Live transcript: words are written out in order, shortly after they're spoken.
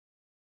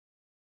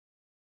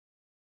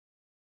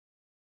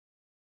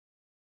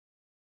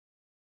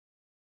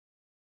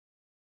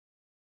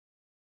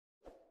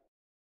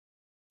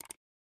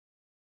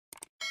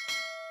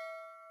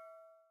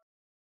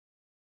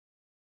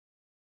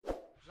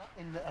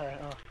In the,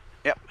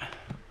 Yep.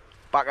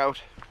 Back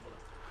out.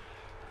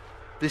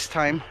 This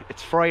time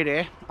it's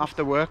Friday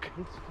after work.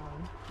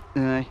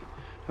 And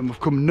we've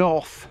come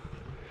north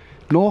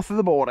of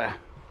the border.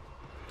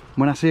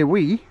 When I say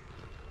we,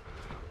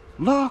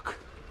 look!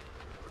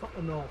 Got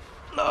the north.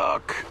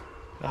 Look!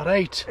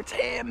 Alright. It's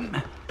him!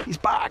 He's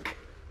back!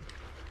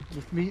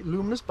 With me,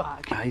 luminous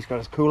bag. Ah, he's got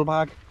his cool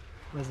bag.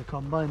 Where's the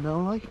combine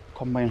now, like?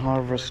 Combine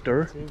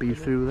harvester, be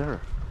through there.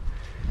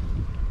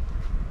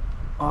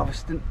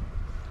 Harvesting.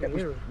 Yeah,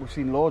 we've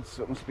seen loads,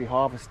 so it must be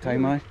harvest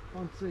time, eh?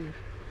 Can't see.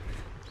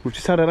 We've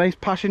just had a nice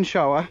passion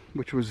shower,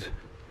 which was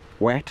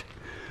wet.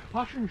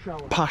 Passion shower?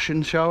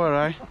 Passion shower,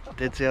 eh?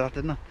 Did say that,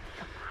 didn't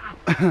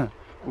I?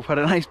 We've had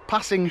a nice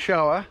passing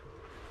shower,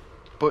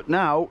 but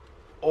now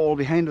all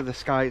behind of the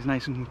sky is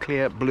nice and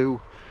clear blue.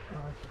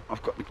 Right.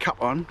 I've got my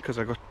cap on because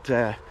I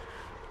got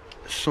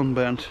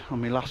sunburnt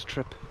on my last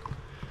trip.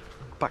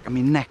 Back of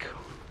my neck,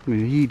 my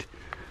head.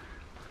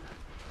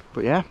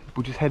 But yeah,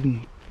 we're just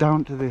heading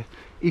down to the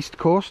east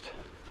coast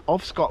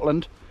of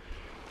Scotland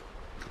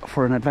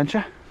for an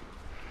adventure.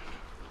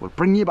 We'll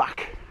bring you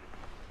back.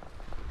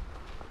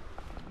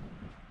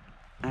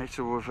 Right,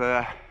 so we've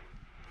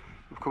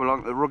come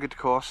along the rugged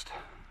coast.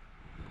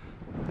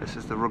 This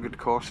is the rugged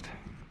coast.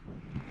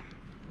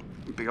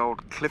 Big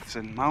old cliffs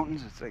and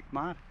mountains. It's like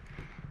mad.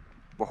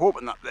 We're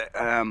hoping that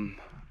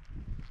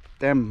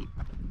them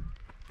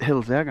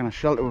hills there are going to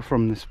shelter us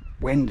from this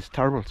wind. It's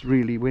terrible. It's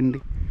really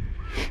windy.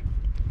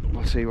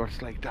 We'll see what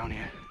it's like down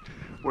here.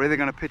 We're either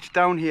going to pitch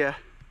down here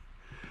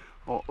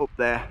or up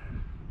there.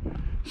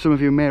 Some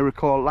of you may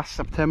recall last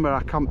September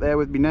I camped there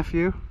with my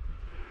nephew,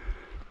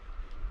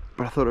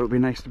 but I thought it would be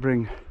nice to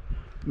bring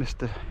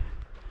Mr.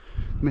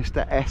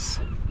 S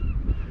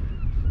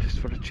just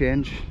for a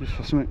change, just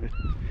for something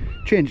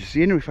to change the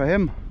scenery for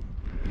him.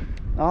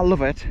 I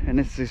love it, and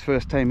it's his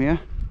first time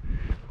here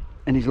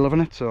and he's loving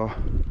it, so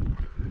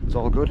it's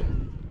all good.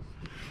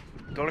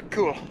 Don't look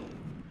cool.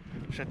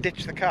 Should I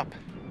ditch the cap?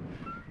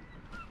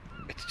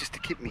 It's just to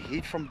keep my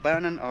heat from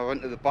burning. I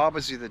went to the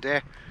barber's the other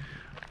day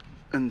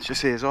and she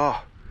says, oh,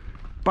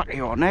 back of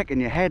your neck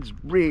and your head's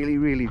really,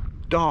 really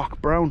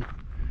dark brown.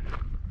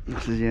 And I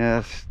says, yeah,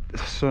 it's the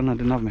sun, I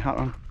didn't have my hat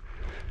on.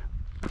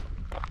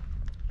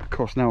 Of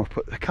course now I've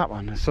put the cap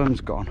on, the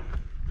sun's gone.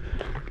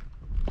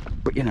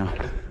 But you know.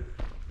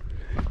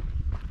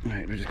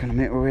 Right, we're just going to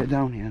make our way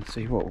down here and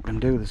see what we can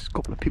do. There's a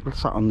couple of people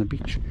sat on the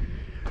beach.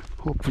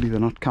 Hopefully they're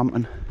not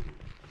camping.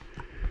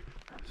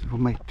 So we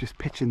might just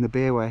pitch in the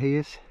bay where he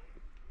is.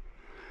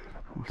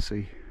 We'll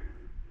see.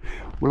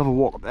 We'll have a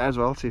walk up there as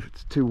well, see if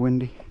it's too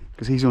windy,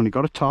 because he's only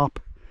got a tarp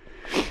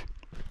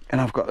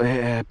and I've got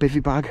a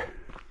bivvy bag.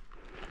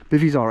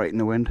 Bivvy's alright in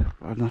the wind,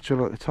 but I'm not sure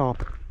about the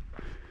tarp.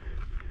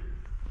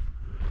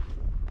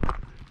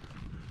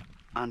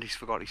 And he's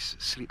forgot his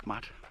sleep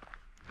mat.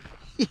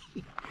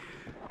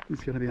 He's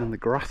going to be on the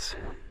grass.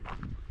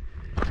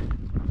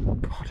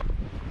 God.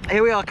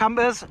 Here we are,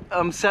 campers.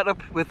 I'm set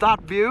up with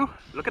that view.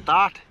 Look at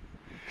that.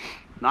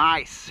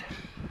 Nice.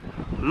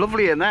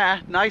 Lovely in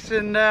there. Nice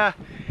and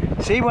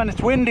see, when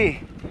it's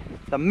windy,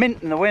 the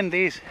mint in the wind,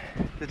 these,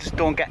 they just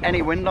don't get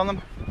any wind on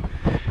them.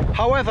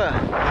 However,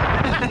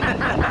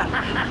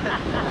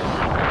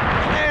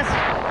 yes.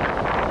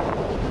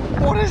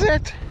 What is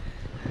it?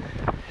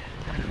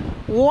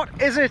 What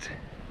is it?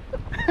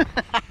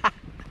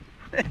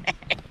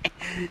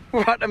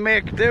 We've had to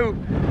make do.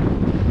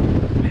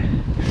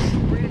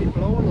 Really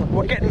blowing.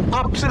 We're getting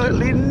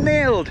absolutely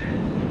nailed.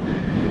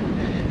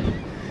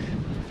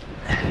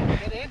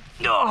 Get in.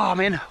 Oh, I'm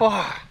in.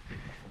 Oh,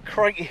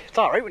 crikey. It's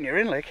alright when you're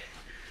in, like.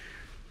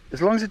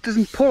 As long as it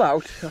doesn't pull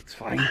out, that's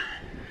fine.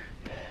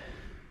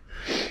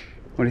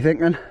 What do you think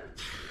then?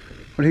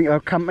 What do you think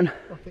about camping?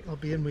 I think I'll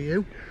be in with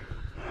you.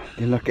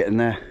 You're not getting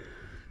there.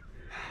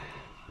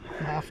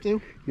 I have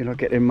to. You're not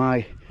getting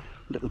my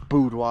little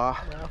boudoir.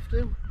 I have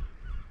to.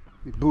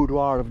 The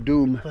boudoir of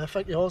doom.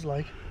 Perfect, yours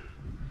like. Do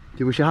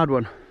you wish you had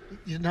one?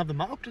 You didn't have the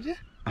mat up, did you?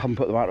 I haven't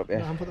put the mat up No, I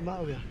yet. haven't put the mat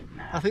up yet.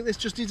 I think this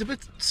just needs a bit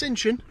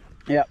cinching.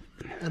 Yep.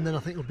 And then I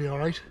think it'll be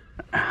alright.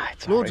 Ah,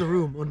 it's Loads alright. of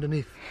room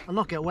underneath. I'll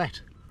not get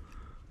wet.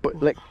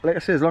 But like I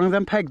say, as long as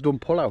them pegs don't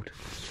pull out,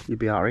 you'll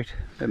be alright.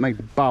 It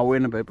might bow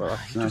in a bit, but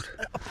that's not. Just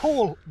a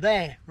pole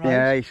there, right?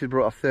 Yeah, you should have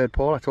brought a third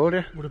pole, I told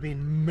you. Would have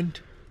been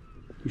mint.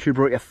 You should have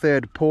brought your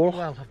third pole.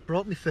 Well, I've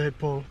brought my third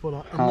pole,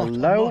 but Hello?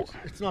 not,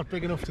 it's not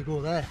big enough to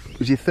go there.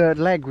 Because your third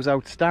leg was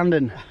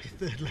outstanding. My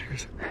third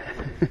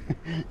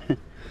leg.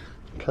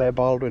 Claire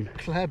Baldwin.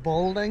 Claire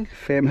Balding.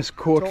 Famous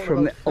quote Talking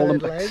from the about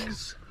third Olympics.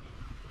 legs.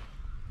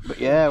 But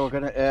yeah, we're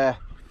gonna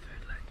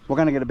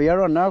get a beer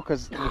on now,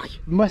 because it's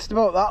missed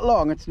about that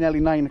long. It's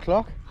nearly 9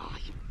 o'clock.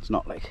 It's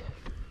not like,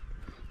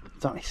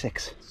 it's only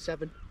 6.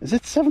 7. Is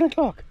it 7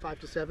 o'clock? 5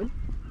 to 7.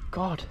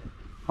 God,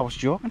 I was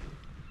joking.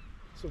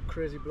 Some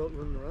crazy bloke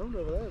running around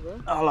over there as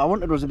well. All I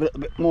wanted was a bit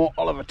more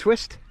Oliver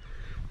Twist.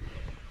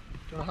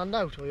 Do you want a hand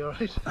out, or are you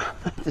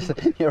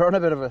alright? You're on a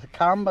bit of a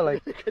camber,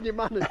 like. Can you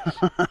manage?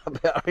 I'll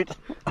be alright.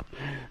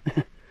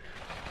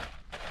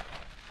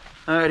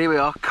 Alright, here we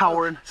are,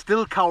 cowering,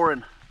 still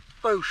cowering.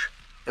 Boosh.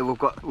 we've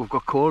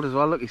got cold as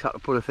well. Look, he's had to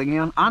put a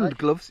thingy on and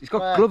gloves. He's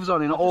got gloves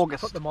on in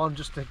August. Put them on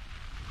just to.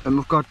 And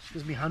we've got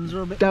Because my hands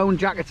are a bit down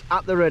jackets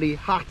at the ready,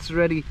 hats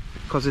ready,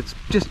 because it's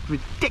just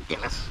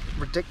ridiculous.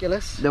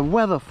 ridiculous. The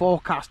weather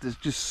forecast is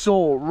just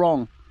so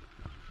wrong.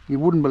 You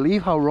wouldn't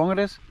believe how wrong it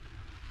is.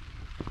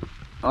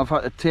 I've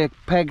had to take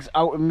pegs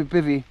out of my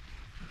bivvy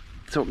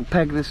so I can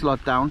peg this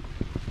lot down.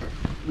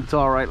 It's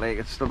all right, like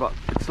it's still got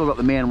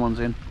the main ones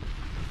in.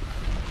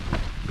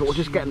 But we're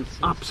just getting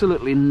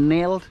absolutely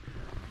nailed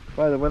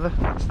by the weather.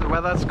 It's the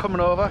weather that's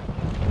coming over.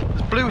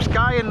 There's blue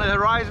sky in the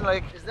horizon,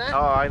 like. Is there? Oh,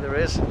 aye, there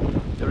is.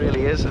 There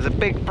really is. There's a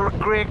big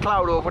grey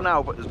cloud over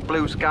now, but there's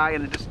blue sky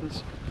in the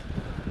distance,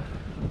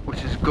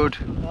 which is good.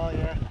 Oh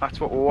yeah. That's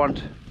what we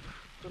want.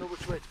 Don't know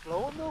which way it's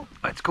blowing though.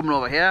 It's coming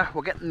over here.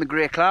 We're getting the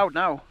grey cloud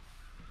now.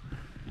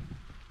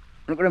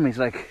 Look at him. He's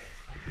like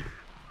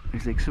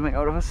something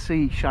out of a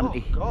sea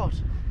shanty. Oh God.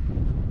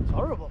 It's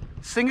horrible.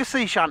 Sing a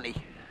sea shanty.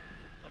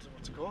 I don't know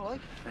what to go like.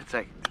 It's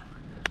like.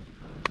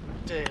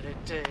 Your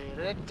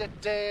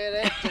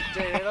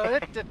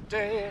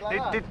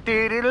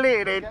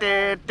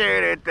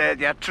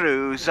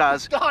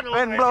trousers.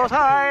 Wind blows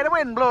high, the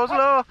wind blows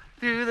low.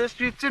 Through the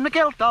streets in the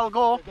kilt I'll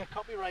go. Get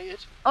copyrighted.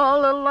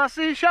 All the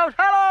lassies shout,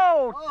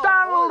 hello! Oh,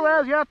 Donald,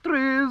 where's your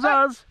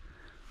trousers?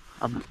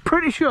 I'm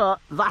pretty sure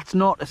that's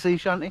not a sea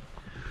shanty.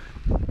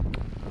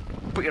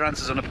 Put your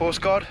answers on a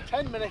postcard.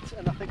 10 minutes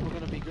and I think we're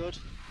going to be good.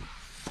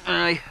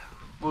 Aye,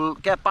 we'll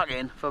get back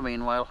in for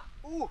meanwhile.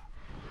 Ooh.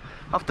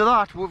 After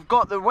that, we've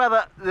got the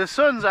weather, the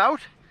sun's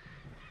out,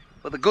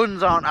 but the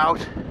guns aren't out.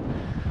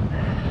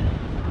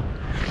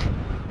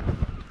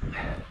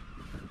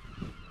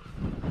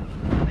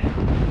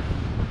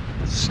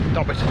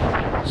 Stop it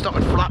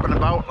flapping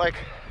about, like,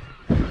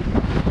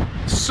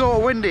 it's so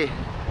windy.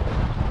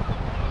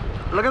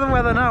 Look at the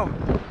weather now,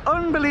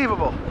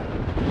 unbelievable,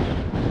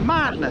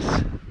 madness.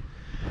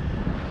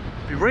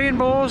 Be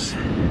rainbows,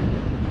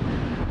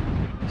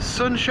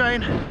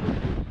 sunshine.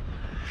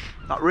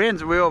 That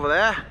rain's way over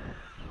there,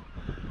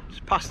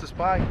 just passed us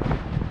by.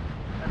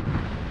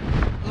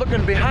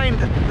 Looking behind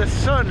the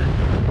sun,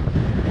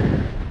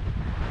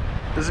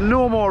 there's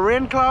no more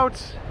rain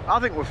clouds. I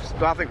think we've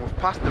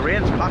passed the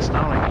rain's past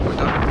now.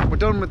 Like we're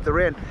done with the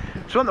rain.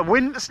 Just want the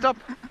wind to stop.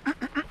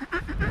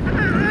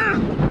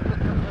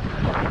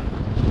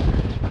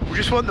 We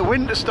just want the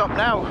wind to stop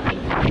now.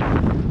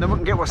 Then we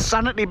can get our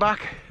sanity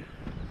back.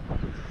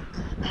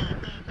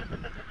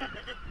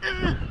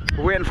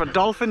 We're waiting for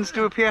dolphins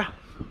to appear.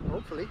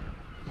 Hopefully.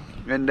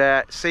 And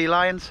sea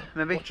lions,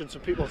 maybe. Watching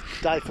some people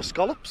dive for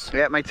scallops.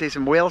 Yeah, might see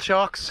some whale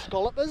sharks.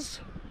 Scallopers.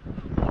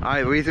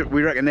 Aye, we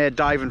reckon they're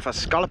diving for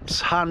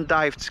scallops,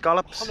 hand-dived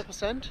scallops.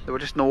 100%. They were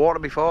just in the water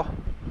before.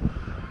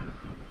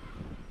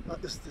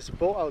 There's a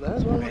boat out there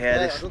as well.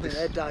 Yeah, I don't think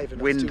they're diving.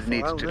 Wind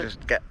needs to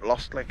just get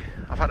lost. Like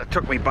I've had to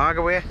tuck my bag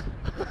away.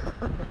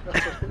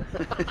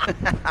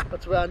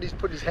 That's where Andy's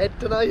put his head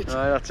tonight.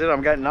 That's it.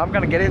 I'm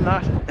gonna get in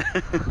that.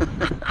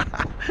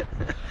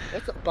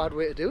 That's not a bad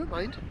way to do it,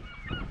 mind.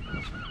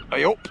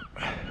 Hey up,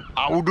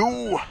 how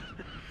do?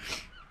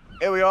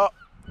 Here we are.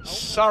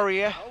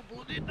 Sorry, yeah.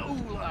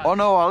 Oh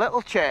no, our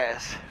little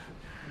chairs.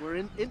 We're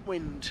in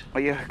wind.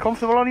 Are you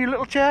comfortable on your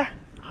little chair?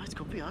 Ah, it's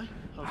comfy, aye.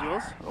 How's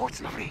yours? Oh, it's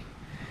lovely.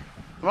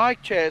 My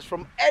chair's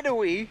from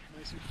Edowie.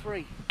 Nice and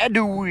free.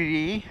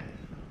 Edowie.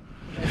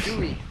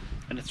 Edowie.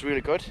 And it's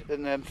really good.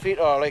 And the feet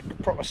are like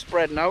proper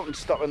spreading out and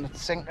stopping it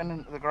sinking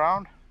into the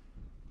ground.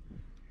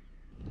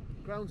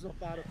 The ground's not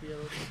bad up here,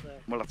 up there.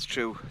 Well, that's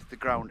true. The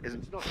ground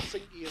isn't. It's not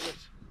sinky, is it?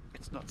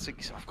 It's not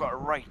sinky, so I've got a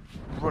right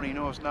runny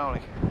nose now.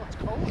 Like. Oh, it's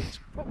cold. It's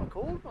proper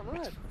cold, man,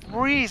 isn't it?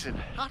 Freezing.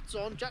 Hats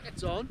on,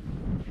 jackets on.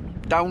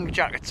 Down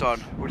jackets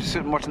on. We're just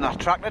sitting watching that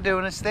tractor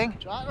doing his thing.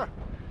 Tractor.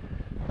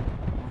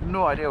 I've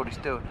no idea what he's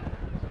doing.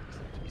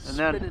 He's And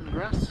then, spinning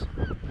grass.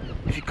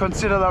 if you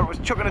consider that it was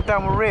chucking it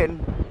down with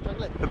rain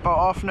about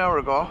half an hour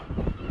ago,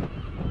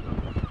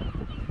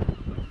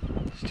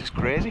 it's just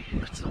crazy.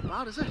 It's not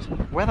bad, is it?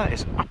 Weather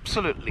is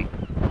absolutely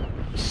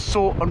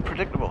so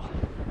unpredictable.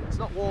 It's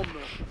not warm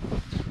though.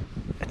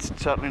 It's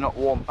certainly not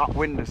warm. That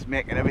wind is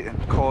making everything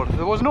cold. If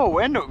there was no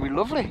wind, it would be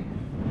lovely. It'd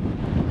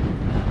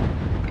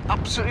be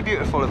absolutely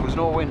beautiful if there was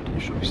no wind. It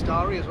should be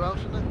starry as well,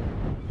 shouldn't it?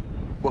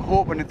 We're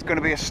hoping it's going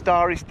to be a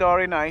starry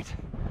night.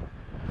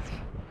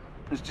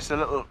 There's just a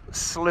little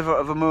sliver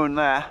of a moon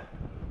there.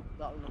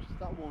 That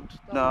won't.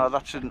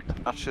 That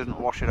shouldn't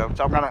wash it out.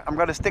 So I'm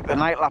gonna stick the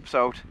night lapse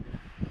out.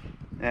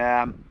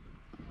 And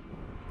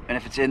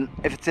if it's in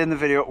the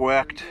video, it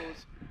worked.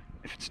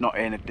 If it's not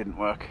in, it didn't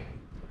work.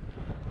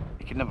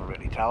 You can never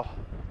really tell.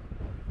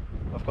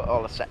 I've got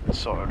all the settings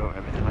sorted out and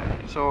everything like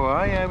that. So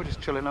yeah, we're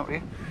just chilling out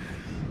here.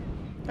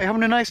 Are you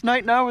having a nice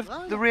night now with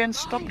the rain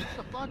stopped? Do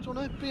you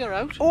want a beer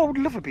out? Oh, I would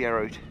love a beer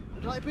out.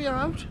 Would you like a beer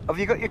out? Have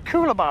you got your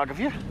cooler bag, have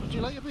you? Would you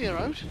like a beer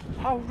out?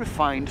 How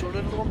refined. Do you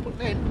want another one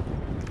putting in?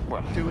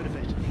 Well, Do it a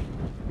bit.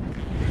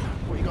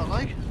 What you got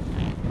like?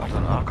 I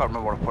don't know, I can't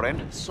remember what I put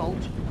in. Salt.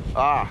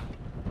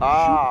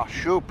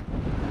 Shoop.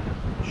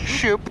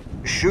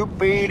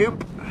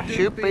 Shoopy-doop.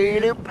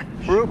 Shoopy-doop.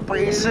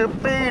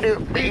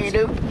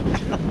 Roopy-soopy-doopy-doop.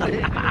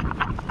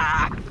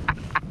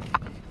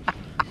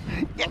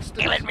 You're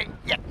killing me!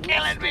 You're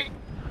killing me!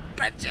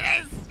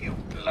 Pensioners! You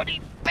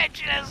bloody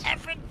pensioners!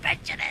 Effing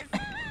pensioners!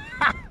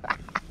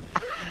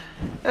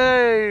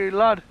 Hey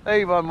lad,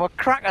 hey man, what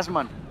crackers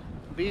man?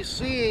 Be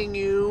seeing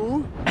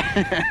you.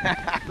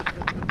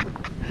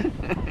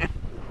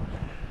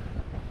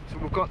 So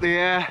we've got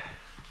the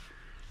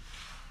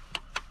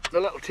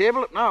little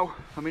table up now.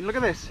 I mean, look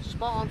at this.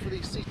 Spot on for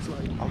these seats,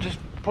 like. I'll just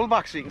pull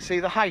back so you can see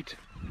the height.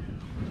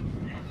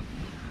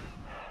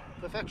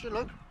 Perfection,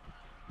 look.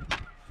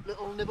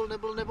 Little nibble,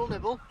 nibble, nibble,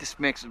 nibble. This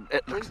makes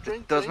it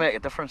Drink, does make a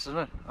difference, doesn't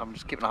it? I'm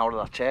just keeping a hold of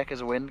that chair because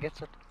the wind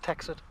gets it,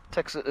 takes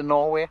it to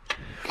Norway.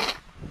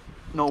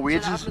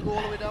 Norwegians. So go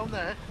all the way down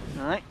there.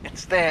 Right,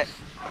 it's there.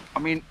 I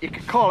mean, you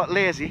could call it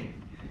lazy,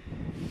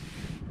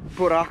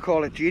 but I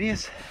call it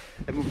genius.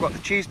 And we've got the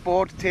cheese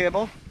board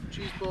table.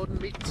 Cheese board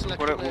and meat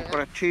selection. We've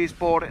got a cheese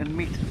board and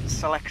meat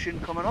selection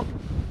coming up,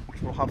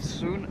 which we'll have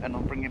soon, and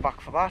I'll bring you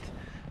back for that.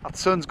 That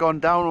sun's gone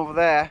down over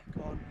there.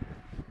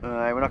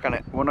 We're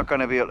not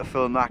gonna be able to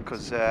film that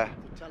because the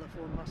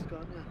telephone mast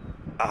gone,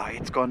 yeah.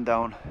 It's gone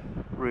down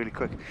really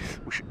quick.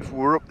 If we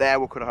were up there,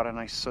 we could have had a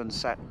nice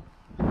sunset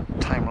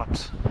time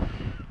lapse.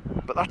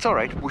 But that's all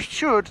right. We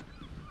should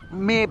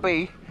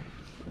maybe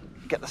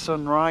get the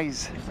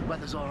sunrise. If the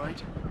weather's all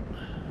right.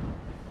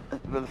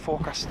 The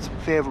forecast's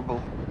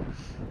favourable.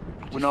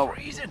 We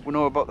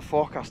know about the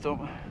forecast,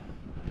 don't we?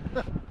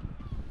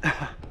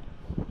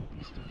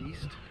 East of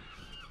east.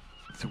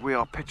 So we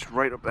are pitched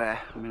right up there.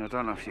 I mean, I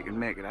don't know if you can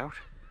make it out,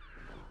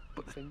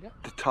 but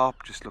the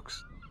top just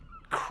looks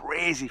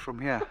crazy from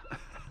here.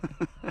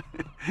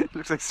 It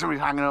looks like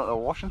somebody's hanging out there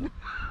washing.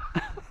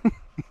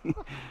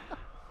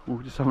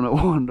 We're just having a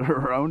wander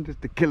around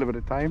just to kill a bit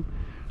of time.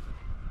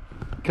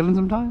 Killing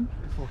some time?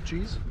 Before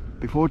cheese.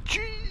 Before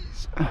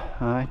cheese!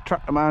 Alright,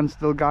 tractor man's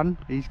still gone.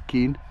 He's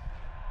keen.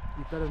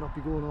 You better not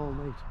be going all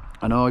night.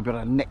 I know, I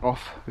better nick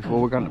off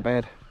before we're going to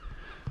bed.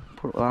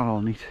 Put up that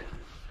all neat.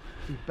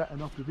 You better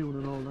not be doing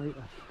an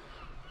all-nighter.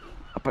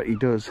 I bet he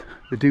does.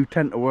 They do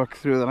tend to work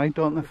through the night,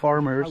 don't they,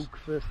 farmers?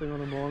 First thing on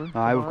the morning.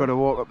 Aye, we've got to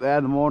walk up there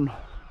in the morning.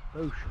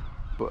 Oosh.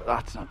 But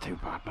that's not too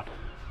bad, man.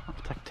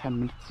 That'll take 10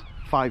 minutes,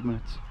 5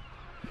 minutes.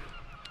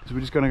 So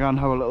we're just going to go and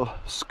have a little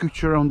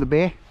scooch around the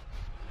bay.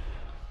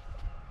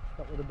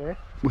 That with the bay?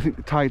 We think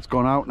the tide's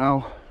gone out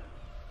now.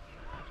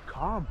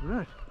 Calm, isn't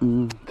it?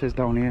 It is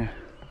down here.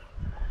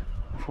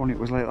 If only it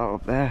was like that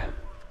up there.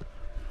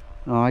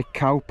 Aye,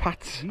 cow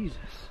pats. Jesus.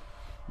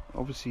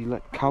 Obviously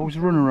let cows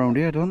run around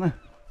here, don't they?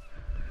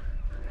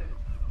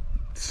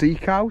 Sea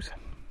cows.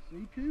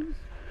 Sea cows?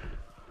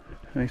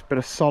 Nice bit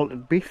of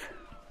salted beef.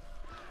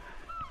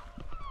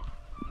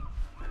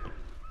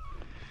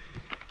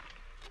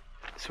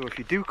 So if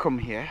you do come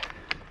here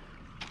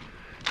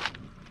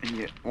and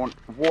you want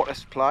water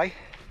supply,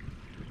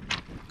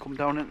 come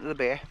down into the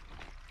bay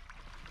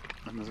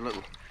and there's a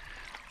little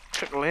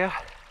trickle here.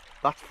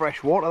 That's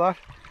fresh water,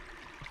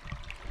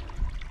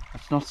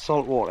 that's not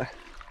salt water.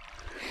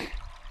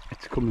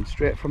 It's coming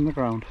straight from the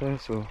ground here,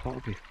 so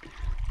that'll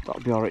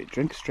be alright to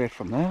drink straight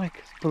from there. Like,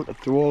 it's filtered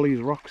through all these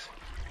rocks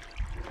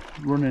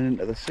running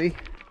into the sea.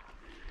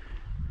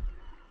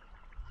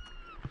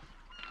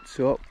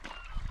 So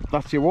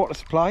that's your water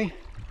supply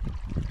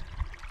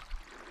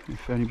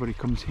if anybody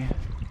comes here.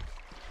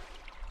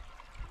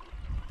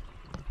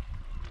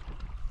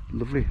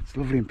 Lovely, it's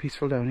lovely and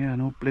peaceful down here.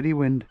 No bloody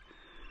wind.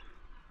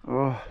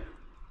 Oh,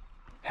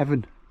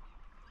 heaven.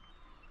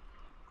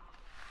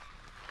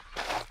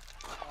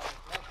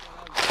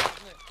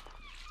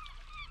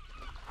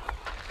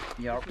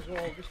 Yeah. This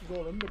is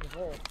all under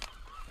before.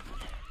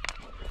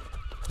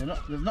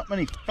 There's not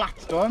many flat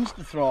stones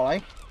to throw,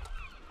 like.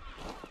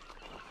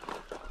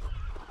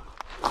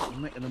 We're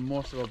making the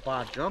most of a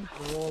bad job.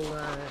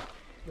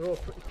 They're all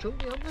pretty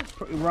chunky, aren't they?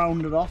 Pretty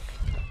rounded off.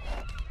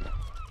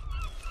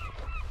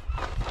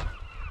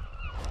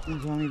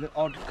 There's only the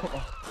odd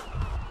couple.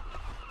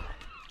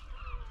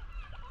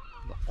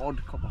 The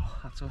odd couple,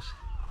 that's us.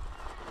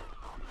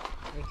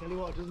 I tell you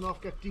what, it doesn't half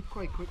get deep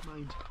quite quick,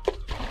 mind.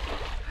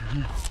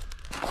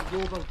 Go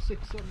about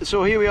 6, 7.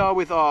 So here we are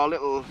with our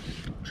little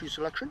cheese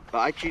selection.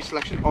 Cheese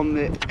selection on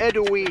the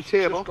Edowee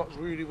table. It's just got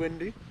really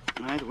windy.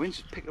 Right, the wind's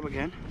just picked up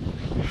again.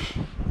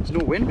 There's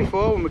no wind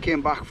before when we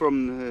came back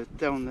from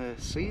down the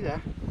sea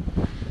there.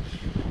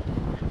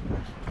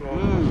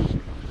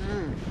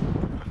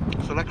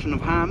 Selection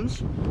of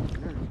hams.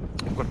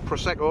 We've got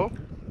prosecco,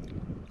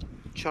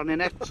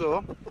 Chardonnay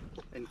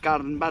and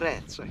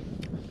Garden-Barezze.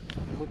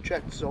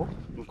 Muchetzo.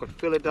 We've got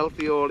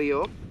Philadelphia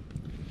olio,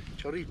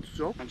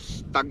 Chorizo and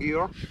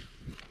Stagio.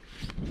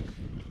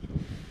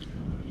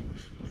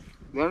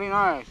 Very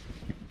nice.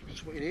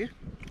 That's what you need.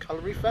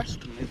 Calorie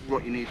fest. It's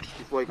what you need just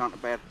before you go to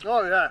bed.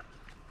 Oh yeah.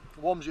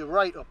 It warms you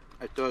right up.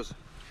 It does.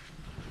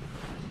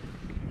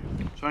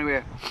 So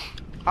anyway,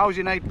 how's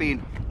your night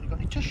been? You got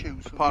any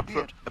tissues?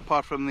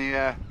 Apart from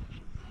the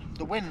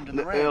wind and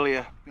the rain.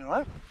 Earlier You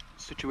alright?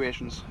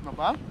 situations. Not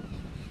bad.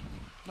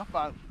 Not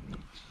bad.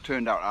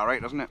 Turned out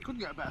alright, doesn't it? Couldn't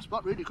get a better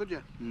spot, really, could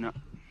you? No.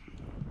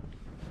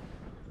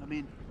 I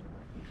mean,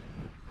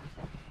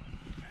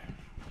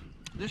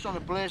 This on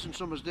a blazing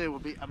summer's day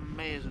would be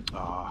amazing.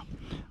 Oh,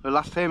 the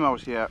last time I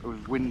was here, it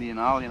was windy and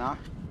all, you know.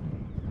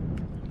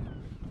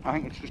 I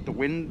think it's just a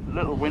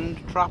little wind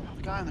trap.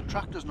 The guy in the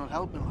tractor's not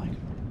helping, like.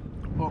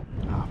 Oh,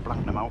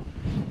 blanked them out.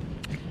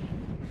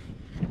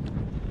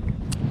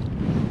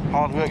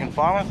 Hard working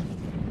farmers.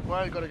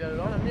 Well, you've got to get it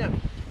on, haven't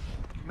you?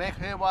 Make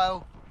hay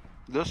while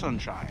The sun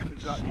shines.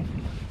 exactly.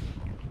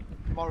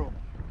 Tomorrow.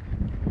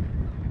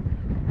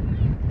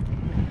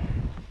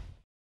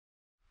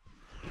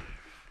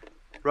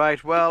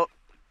 Right, well,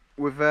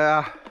 we've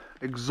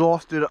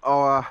exhausted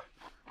our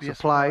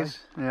supplies.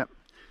 Yep.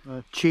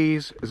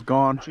 Cheese is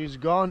gone. Cheese is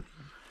gone.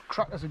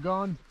 Crackers are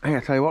gone. Hey, I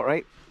tell you what,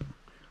 right?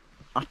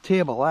 That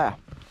table there.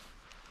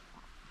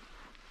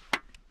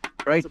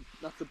 Right.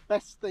 That's the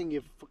best thing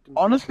you've fucking...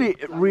 Honestly,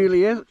 it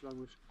really is.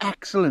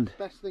 Excellent.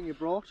 Best thing you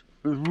brought.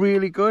 It was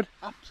really good.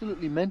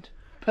 Absolutely mint.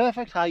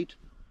 Perfect height.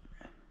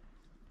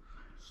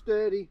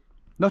 Sturdy.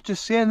 Not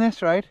just saying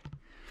this, right?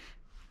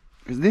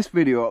 Because this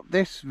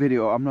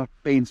video, I'm not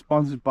being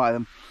sponsored by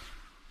them,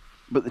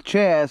 but the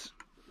chairs,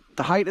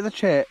 the height of the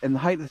chair and the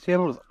height of the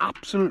table is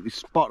absolutely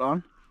spot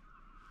on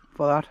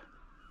for that.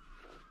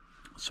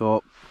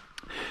 So,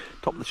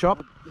 top of the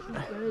shop.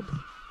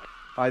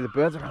 Aye, the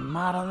birds are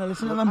mad, aren't they?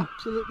 Listen to them.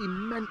 Absolutely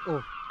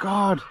mental.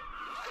 God.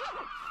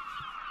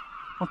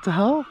 What the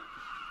hell?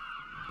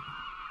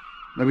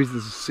 Maybe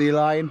there's a sea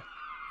lion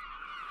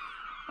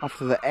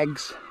after the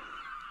eggs.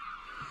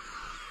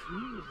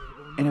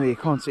 Anyway, you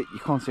can't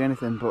see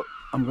anything, but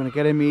I'm gonna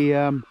get him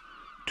a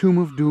Tomb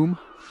of Doom,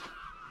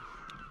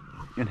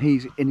 and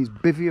he's in his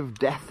bivvy of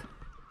death.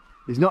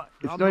 He's not.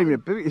 It's not even a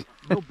bivvy.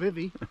 No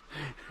bivvy.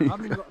 I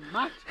haven't even got a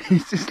mat.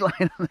 He's just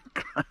lying on the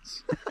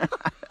grass.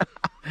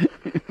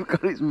 He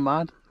forgot he's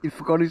mad. He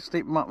forgot his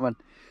sleep mat, man.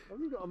 I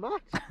haven't got a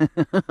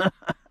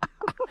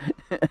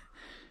mat.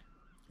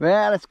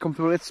 Well, let's come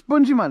through. It's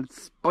spongy, man.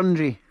 It's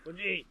spongy.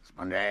 Spongy.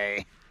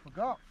 Spongy.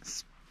 Forgot.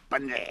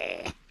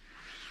 Spongy.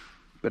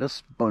 Bit of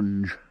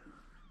sponge.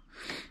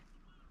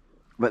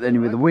 But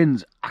anyway, the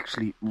wind's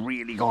actually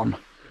really gone.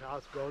 It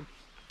has gone.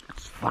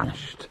 It's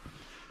vanished.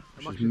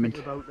 I'm actually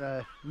thinking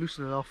about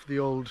loosening off the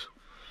old...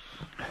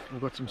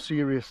 We've got some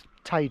serious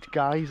tight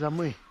guys, haven't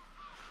we?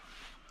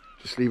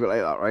 Just leave it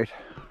like that, right?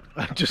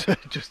 just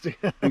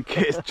in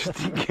case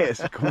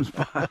it comes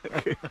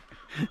back.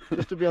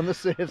 Just to be on the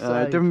safe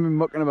side. Don't be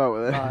mucking about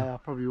with it. I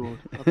probably won't.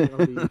 I think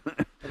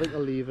I'll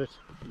leave it.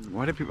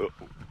 Why do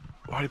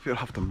people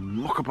have to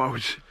muck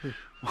about?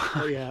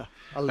 Oh yeah.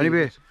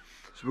 Anyway,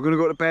 so we're gonna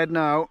go to bed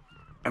now,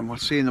 and we'll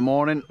see you in the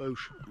morning.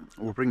 Boosh.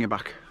 We'll bring you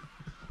back.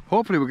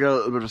 Hopefully we'll get a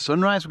little bit of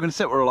sunrise. We're gonna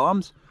set our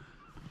alarms.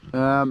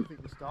 I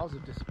think the stars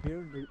have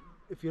disappeared.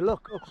 If you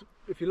look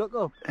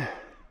up,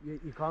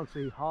 you can't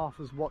see half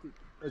as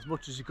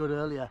much as you could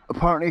earlier.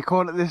 Apparently,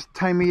 according to this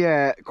time of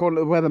year, according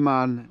to the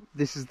weatherman,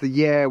 this is the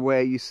year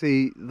where you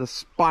see the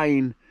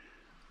spine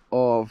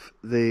of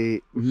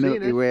the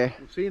Milky Way.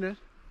 We've seen it.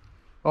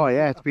 Oh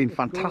yeah, it's been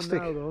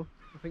fantastic. Now, though.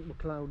 I think we're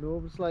clouding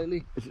over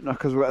slightly. Is it not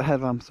because we've got the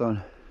headlamps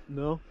on?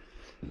 No.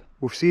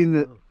 We've seen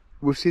the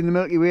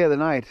Milky Way of the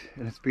night,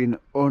 and it's been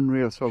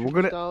unreal. So we're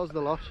gonna. Stars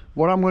the lot.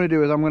 What I'm going to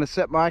do is I'm going to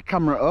set my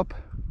camera up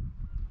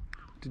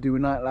to do a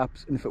night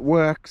lapse, and if it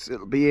works,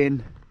 it'll be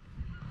in.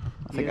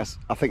 I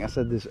think I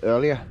said this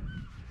earlier,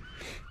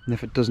 and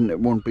if it doesn't, it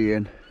won't be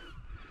in.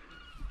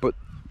 But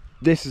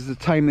this is the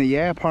time of the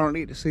year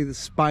apparently to see the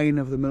spine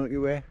of the Milky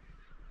Way.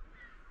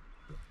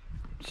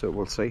 So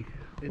we'll see.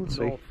 We'll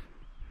see.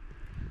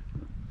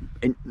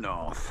 In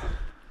north.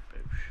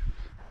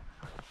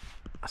 Boosh.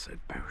 I said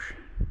boosh.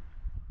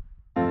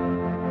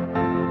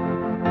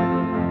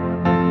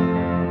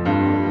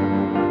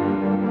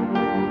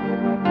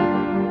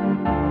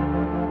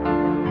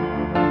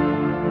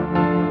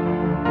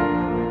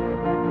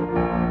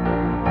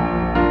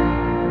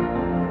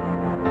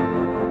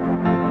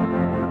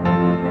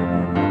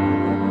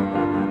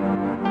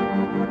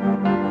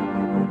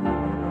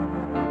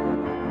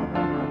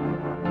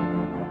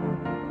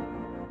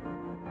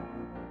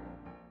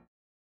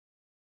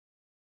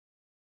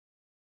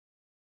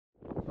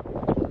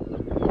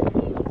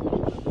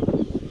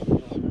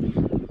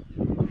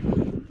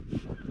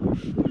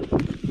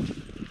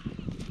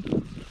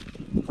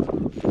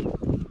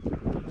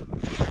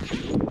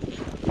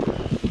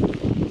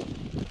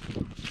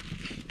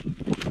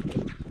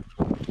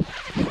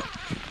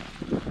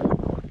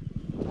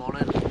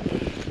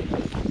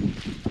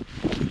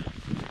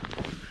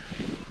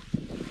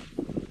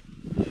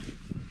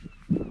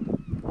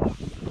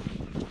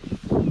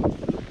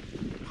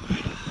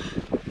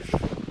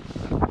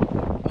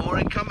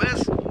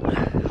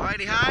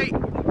 Hi,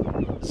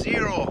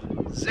 0,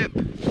 zip,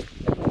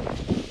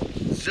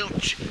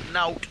 zilch,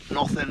 nout,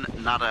 nothing,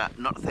 nada,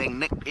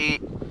 nothing,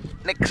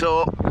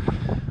 nixo.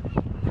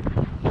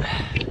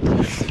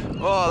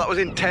 Oh, that was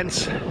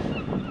intense.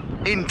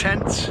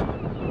 Intense.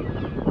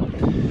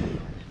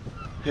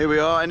 Here we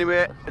are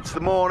anyway, it's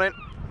the morning.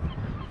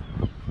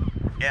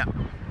 Yeah.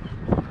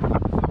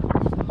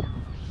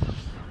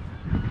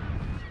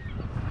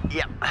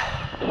 Yeah.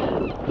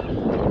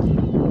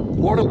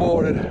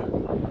 Waterboarded.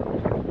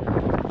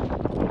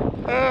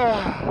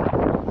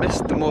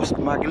 Missed the most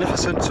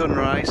magnificent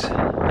sunrise.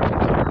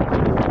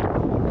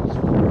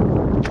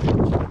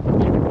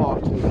 Far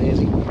too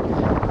lazy.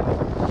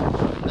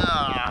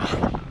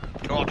 Ah,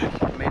 God,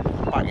 I'm in,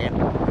 back in.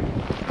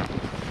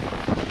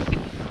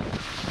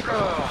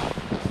 Oh,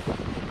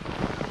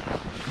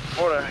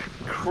 what a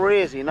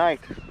crazy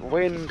night.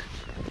 Wind.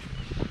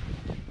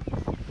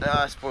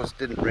 I suppose it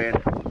didn't rain,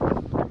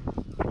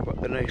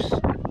 but the nice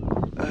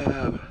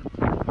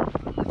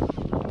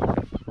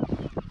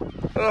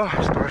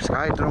starry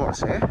sky. I don't know what to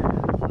say.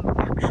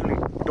 Actually,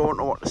 don't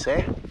know what to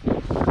say.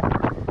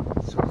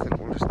 So I think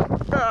we'll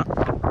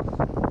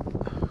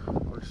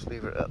just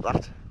leave it at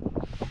that.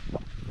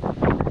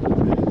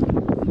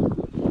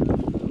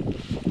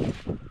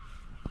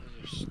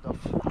 There's your stuff.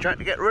 Trying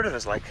to get rid of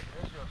us, like.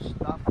 There's your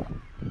stuff.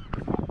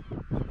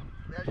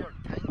 There's your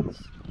things.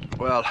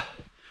 Well,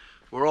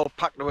 we're all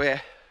packed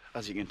away,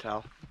 as you can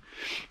tell,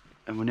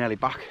 and we're nearly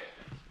back.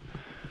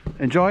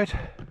 Enjoy it.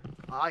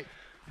 Aye.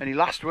 Any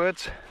last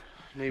words?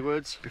 Knee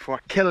words. Before I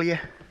kill you.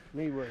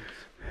 Knee words.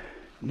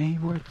 Knee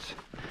words.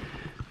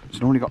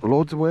 It's only got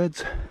loads of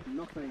words.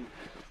 Nothing.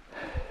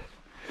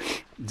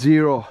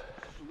 Zero.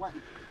 Sweat.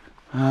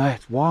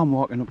 It's warm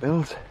walking up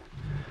hills.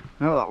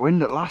 Oh, that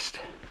wind at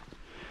last.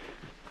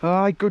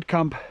 Aye, good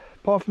camp.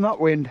 Apart from that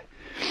wind,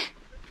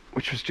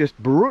 which was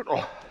just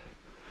brutal.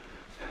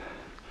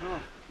 Oh.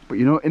 But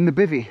you know, in the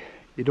bivvy,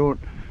 you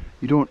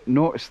don't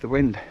notice the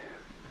wind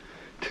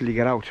till you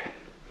get out,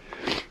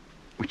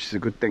 which is a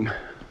good thing.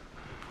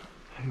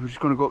 We're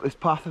just going to go up this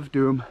path of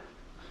doom,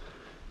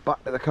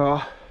 back to the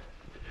car,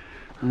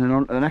 and then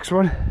on to the next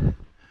one.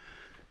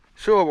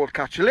 So we'll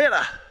catch you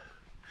later.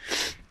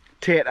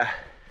 Tater.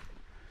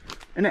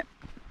 Innit?